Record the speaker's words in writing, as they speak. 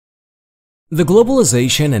The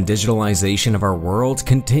globalization and digitalization of our world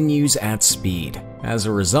continues at speed. As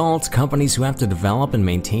a result, companies who have to develop and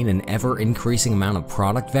maintain an ever-increasing amount of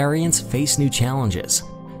product variants face new challenges.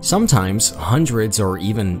 Sometimes, hundreds or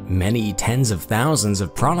even many tens of thousands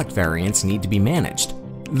of product variants need to be managed.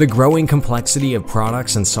 The growing complexity of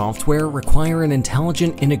products and software require an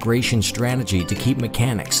intelligent integration strategy to keep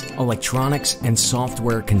mechanics, electronics, and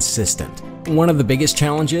software consistent. One of the biggest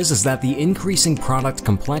challenges is that the increasing product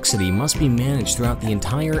complexity must be managed throughout the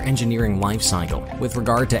entire engineering lifecycle with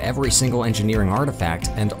regard to every single engineering artifact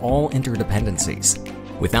and all interdependencies.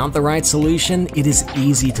 Without the right solution, it is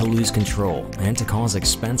easy to lose control and to cause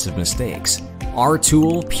expensive mistakes. Our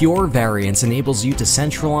tool, Pure Variants, enables you to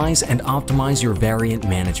centralize and optimize your variant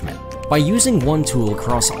management. By using one tool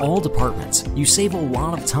across all departments, you save a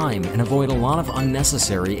lot of time and avoid a lot of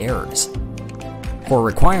unnecessary errors. For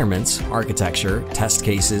requirements, architecture, test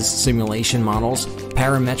cases, simulation models,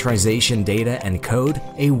 parametrization data, and code,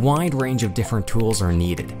 a wide range of different tools are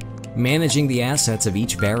needed. Managing the assets of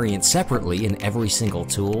each variant separately in every single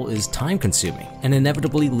tool is time-consuming and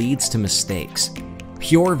inevitably leads to mistakes.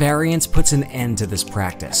 Pure Variants puts an end to this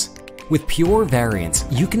practice. With Pure Variants,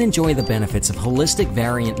 you can enjoy the benefits of holistic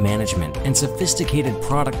variant management and sophisticated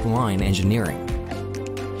product line engineering.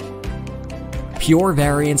 Pure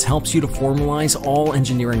Variants helps you to formalize all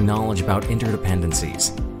engineering knowledge about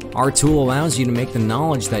interdependencies. Our tool allows you to make the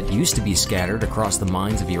knowledge that used to be scattered across the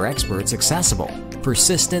minds of your experts accessible,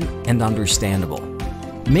 persistent, and understandable.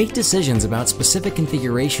 Make decisions about specific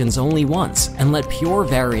configurations only once, and let Pure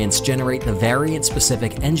Variants generate the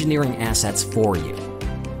variant-specific engineering assets for you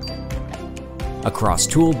across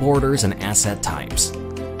tool borders and asset types.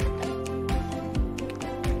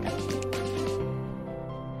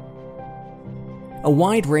 A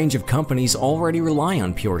wide range of companies already rely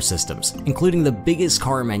on Pure systems, including the biggest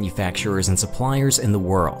car manufacturers and suppliers in the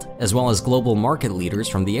world, as well as global market leaders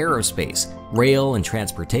from the aerospace, rail and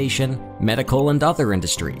transportation, medical, and other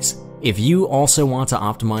industries. If you also want to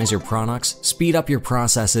optimize your products, speed up your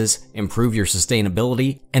processes, improve your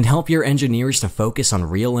sustainability, and help your engineers to focus on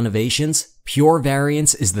real innovations, Pure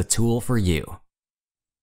Variants is the tool for you.